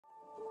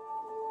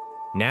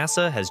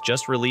NASA has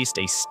just released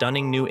a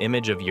stunning new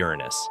image of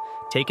Uranus,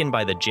 taken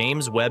by the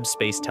James Webb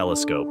Space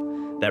Telescope,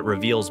 that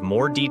reveals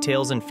more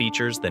details and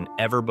features than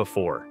ever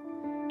before.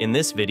 In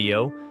this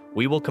video,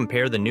 we will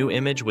compare the new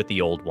image with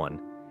the old one,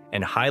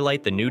 and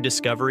highlight the new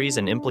discoveries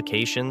and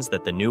implications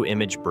that the new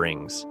image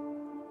brings.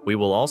 We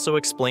will also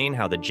explain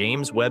how the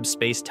James Webb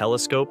Space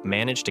Telescope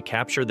managed to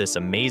capture this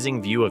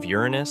amazing view of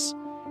Uranus,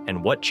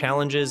 and what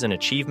challenges and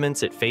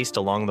achievements it faced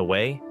along the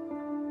way.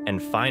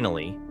 And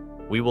finally,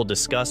 we will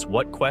discuss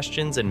what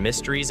questions and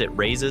mysteries it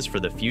raises for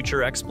the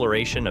future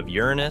exploration of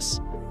Uranus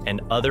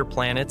and other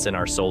planets in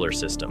our solar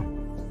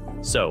system.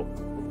 So,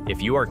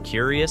 if you are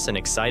curious and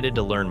excited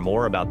to learn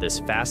more about this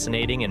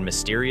fascinating and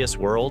mysterious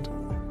world,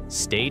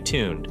 stay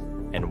tuned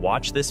and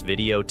watch this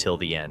video till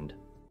the end.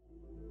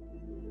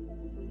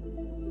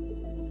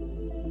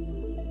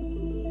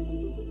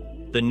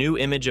 The new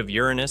image of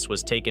Uranus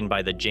was taken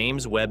by the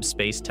James Webb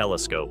Space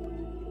Telescope.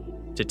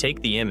 To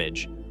take the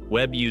image,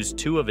 Webb used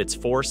two of its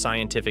four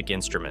scientific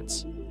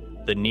instruments,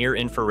 the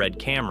near-infrared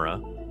camera,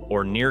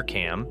 or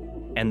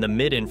NIRCam, and the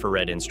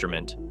mid-infrared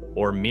instrument,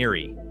 or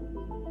MIRI.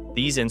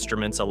 These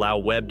instruments allow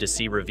Webb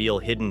to reveal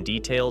hidden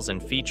details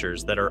and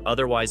features that are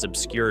otherwise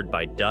obscured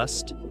by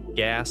dust,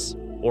 gas,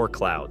 or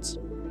clouds.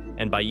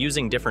 And by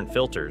using different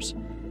filters,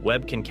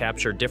 Webb can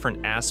capture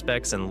different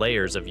aspects and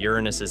layers of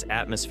Uranus's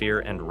atmosphere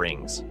and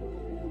rings.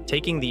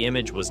 Taking the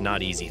image was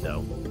not easy,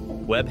 though.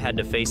 Webb had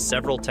to face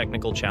several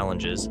technical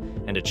challenges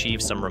and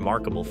achieve some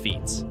remarkable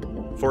feats.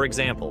 For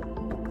example,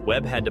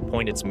 Webb had to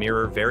point its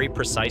mirror very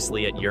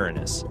precisely at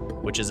Uranus,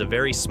 which is a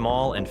very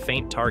small and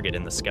faint target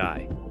in the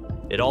sky.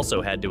 It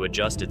also had to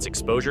adjust its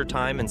exposure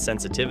time and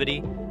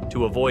sensitivity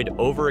to avoid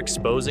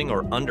overexposing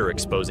or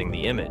underexposing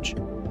the image,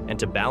 and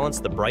to balance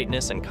the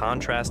brightness and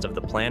contrast of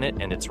the planet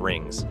and its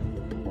rings.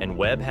 And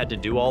Webb had to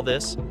do all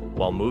this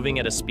while moving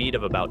at a speed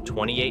of about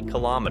 28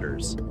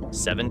 kilometers,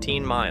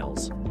 17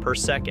 miles, per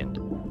second,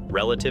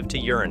 relative to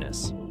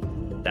Uranus.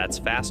 That's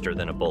faster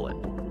than a bullet.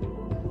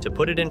 To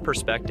put it in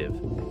perspective,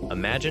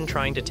 imagine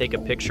trying to take a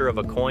picture of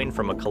a coin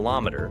from a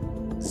kilometer,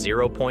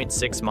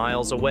 0.6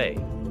 miles away,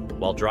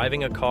 while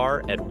driving a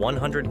car at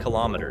 100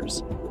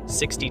 kilometers,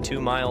 62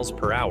 miles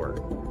per hour.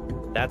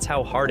 That's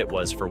how hard it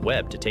was for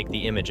Webb to take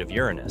the image of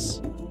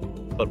Uranus.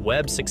 But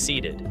Webb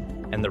succeeded,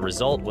 and the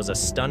result was a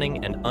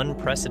stunning and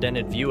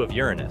unprecedented view of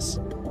Uranus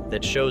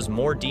that shows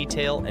more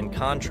detail and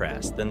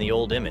contrast than the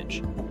old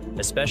image,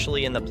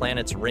 especially in the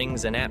planet's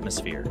rings and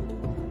atmosphere.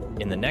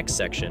 In the next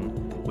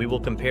section, we will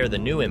compare the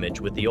new image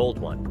with the old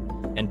one,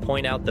 and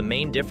point out the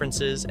main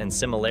differences and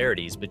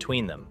similarities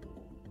between them.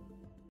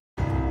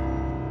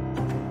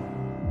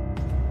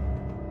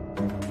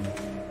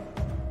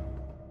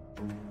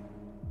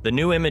 The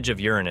new image of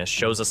Uranus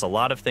shows us a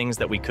lot of things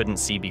that we couldn't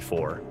see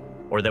before,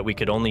 or that we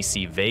could only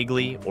see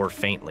vaguely or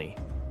faintly.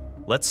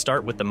 Let's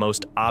start with the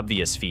most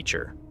obvious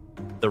feature,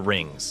 the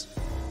rings.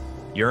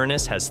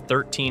 Uranus has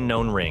 13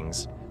 known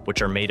rings,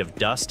 which are made of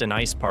dust and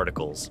ice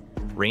particles,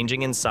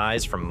 ranging in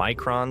size from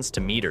microns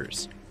to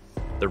meters.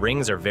 The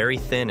rings are very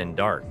thin and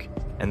dark,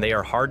 and they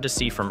are hard to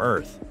see from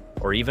Earth,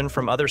 or even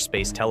from other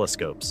space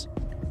telescopes.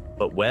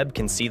 But Webb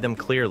can see them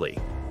clearly,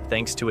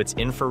 thanks to its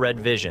infrared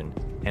vision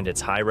and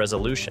its high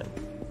resolution.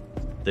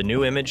 The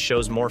new image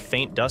shows more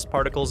faint dust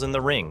particles in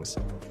the rings,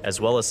 as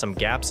well as some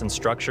gaps and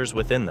structures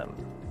within them.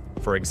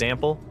 For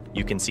example,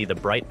 you can see the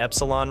bright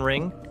epsilon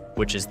ring,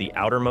 which is the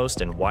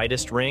outermost and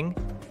widest ring,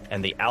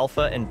 and the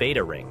alpha and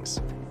beta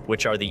rings,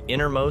 which are the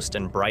innermost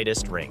and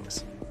brightest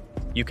rings.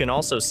 You can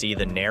also see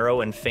the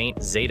narrow and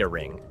faint zeta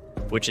ring,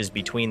 which is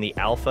between the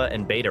alpha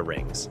and beta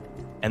rings,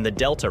 and the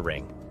delta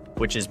ring,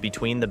 which is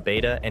between the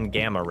beta and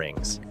gamma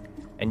rings.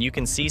 And you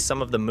can see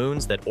some of the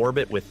moons that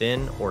orbit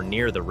within or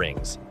near the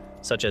rings,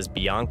 such as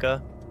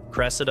Bianca,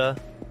 Cressida,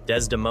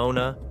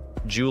 Desdemona,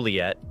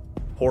 Juliet,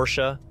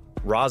 Portia,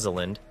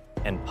 Rosalind,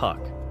 and Puck.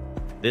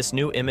 This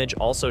new image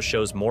also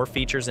shows more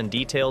features and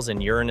details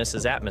in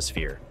Uranus's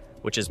atmosphere,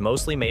 which is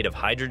mostly made of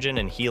hydrogen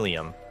and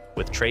helium,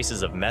 with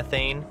traces of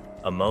methane,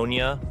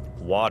 ammonia,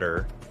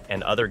 water,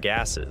 and other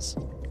gases.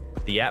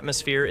 The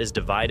atmosphere is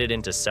divided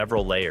into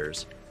several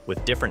layers,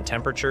 with different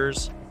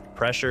temperatures,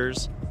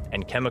 pressures,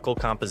 and chemical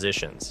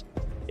compositions.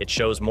 It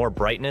shows more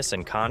brightness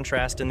and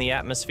contrast in the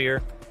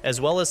atmosphere,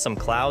 as well as some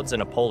clouds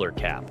and a polar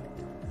cap.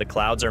 The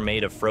clouds are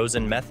made of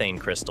frozen methane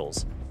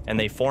crystals, and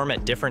they form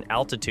at different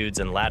altitudes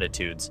and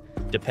latitudes,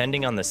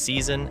 depending on the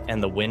season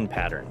and the wind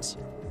patterns.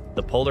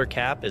 The polar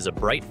cap is a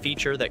bright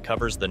feature that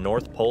covers the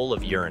North Pole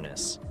of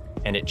Uranus,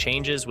 and it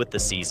changes with the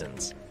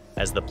seasons,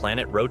 as the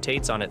planet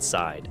rotates on its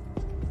side.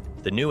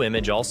 The new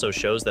image also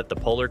shows that the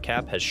polar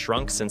cap has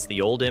shrunk since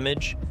the old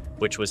image,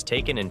 which was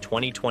taken in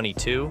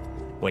 2022,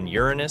 when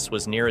Uranus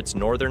was near its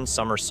northern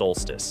summer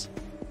solstice.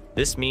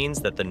 This means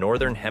that the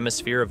northern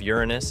hemisphere of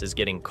Uranus is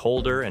getting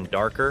colder and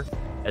darker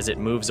as it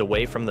moves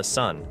away from the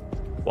sun,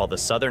 while the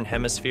southern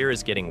hemisphere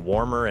is getting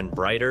warmer and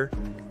brighter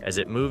as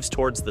it moves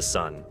towards the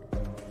sun.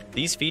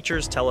 These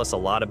features tell us a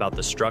lot about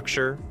the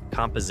structure,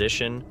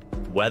 composition,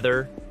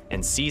 weather,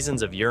 and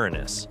seasons of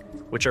Uranus,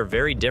 which are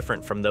very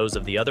different from those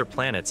of the other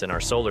planets in our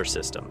solar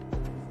system.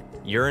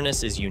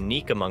 Uranus is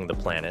unique among the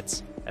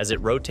planets as it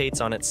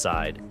rotates on its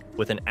side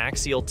with an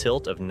axial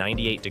tilt of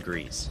 98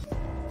 degrees.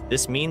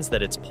 This means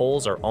that its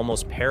poles are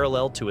almost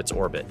parallel to its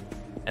orbit,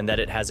 and that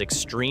it has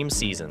extreme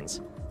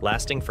seasons,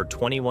 lasting for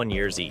 21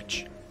 years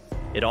each.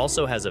 It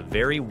also has a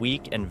very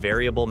weak and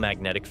variable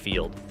magnetic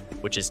field,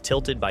 which is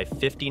tilted by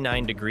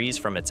 59 degrees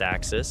from its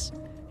axis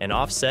and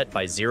offset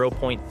by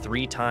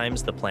 0.3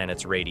 times the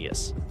planet's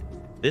radius.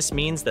 This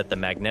means that the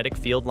magnetic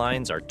field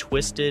lines are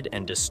twisted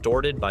and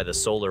distorted by the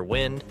solar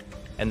wind,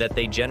 and that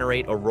they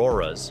generate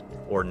auroras,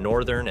 or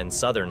northern and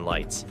southern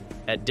lights,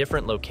 at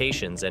different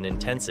locations and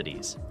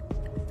intensities.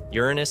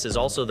 Uranus is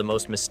also the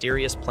most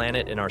mysterious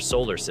planet in our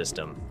solar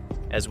system,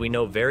 as we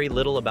know very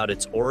little about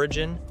its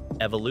origin,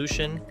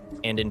 evolution,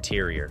 and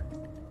interior.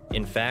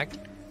 In fact,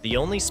 the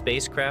only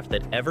spacecraft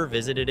that ever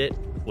visited it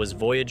was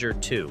Voyager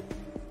 2,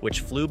 which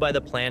flew by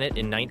the planet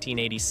in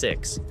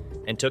 1986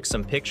 and took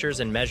some pictures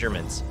and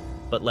measurements,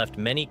 but left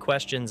many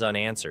questions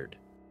unanswered.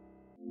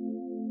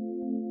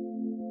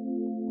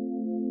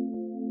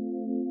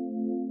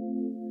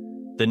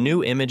 The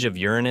new image of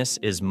Uranus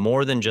is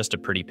more than just a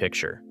pretty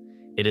picture.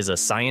 It is a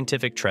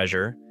scientific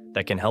treasure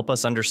that can help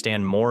us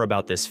understand more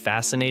about this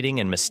fascinating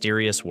and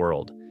mysterious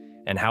world,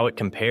 and how it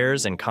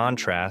compares and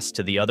contrasts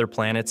to the other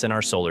planets in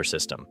our solar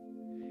system.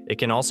 It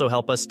can also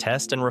help us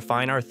test and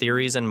refine our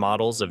theories and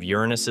models of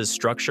Uranus's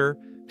structure,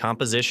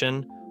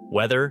 composition,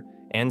 weather,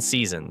 and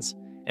seasons,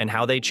 and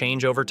how they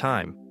change over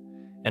time,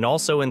 and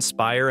also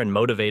inspire and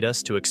motivate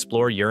us to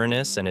explore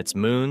Uranus and its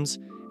moons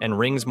and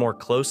rings more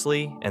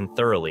closely and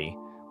thoroughly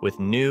with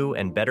new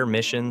and better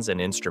missions and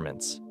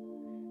instruments.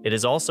 It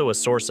is also a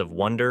source of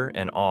wonder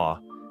and awe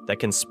that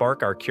can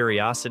spark our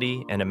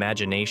curiosity and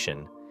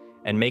imagination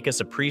and make us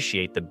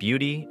appreciate the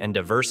beauty and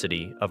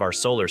diversity of our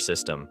solar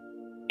system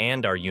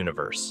and our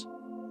universe.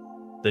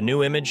 The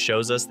new image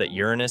shows us that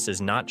Uranus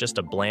is not just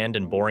a bland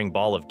and boring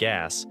ball of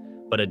gas,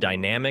 but a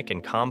dynamic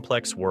and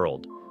complex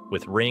world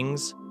with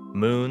rings,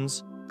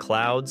 moons,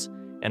 clouds,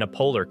 and a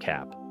polar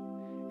cap.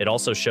 It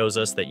also shows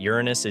us that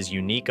Uranus is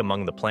unique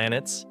among the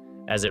planets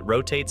as it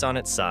rotates on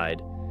its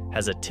side,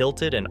 has a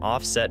tilted and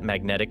offset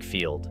magnetic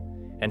field,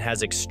 and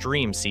has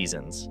extreme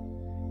seasons.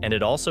 And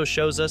it also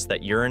shows us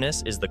that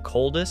Uranus is the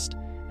coldest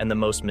and the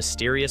most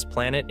mysterious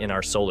planet in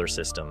our solar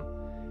system,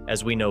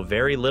 as we know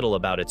very little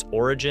about its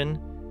origin,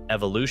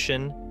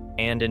 evolution,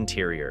 and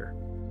interior.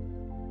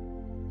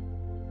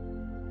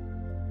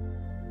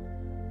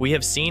 We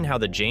have seen how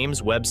the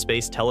James Webb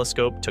Space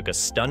Telescope took a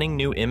stunning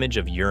new image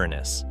of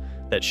Uranus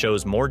that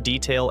shows more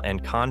detail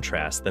and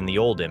contrast than the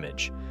old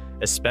image,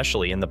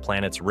 especially in the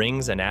planet's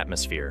rings and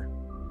atmosphere.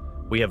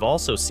 We have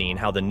also seen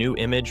how the new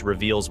image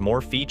reveals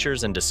more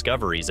features and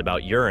discoveries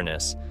about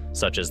Uranus,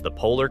 such as the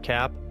polar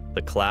cap,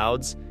 the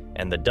clouds,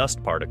 and the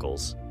dust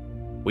particles.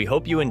 We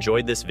hope you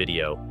enjoyed this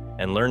video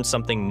and learned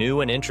something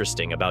new and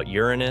interesting about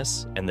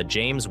Uranus and the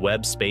James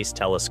Webb Space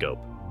Telescope.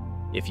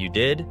 If you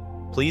did,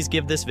 please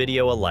give this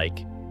video a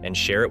like and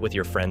share it with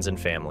your friends and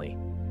family.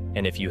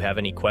 And if you have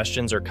any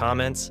questions or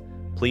comments,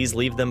 please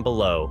leave them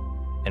below,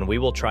 and we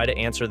will try to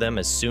answer them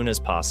as soon as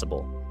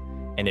possible.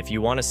 And if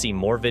you want to see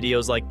more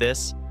videos like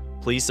this,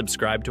 please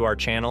subscribe to our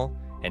channel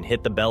and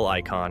hit the bell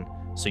icon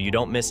so you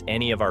don't miss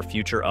any of our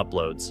future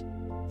uploads.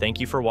 Thank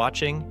you for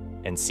watching,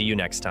 and see you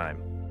next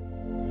time.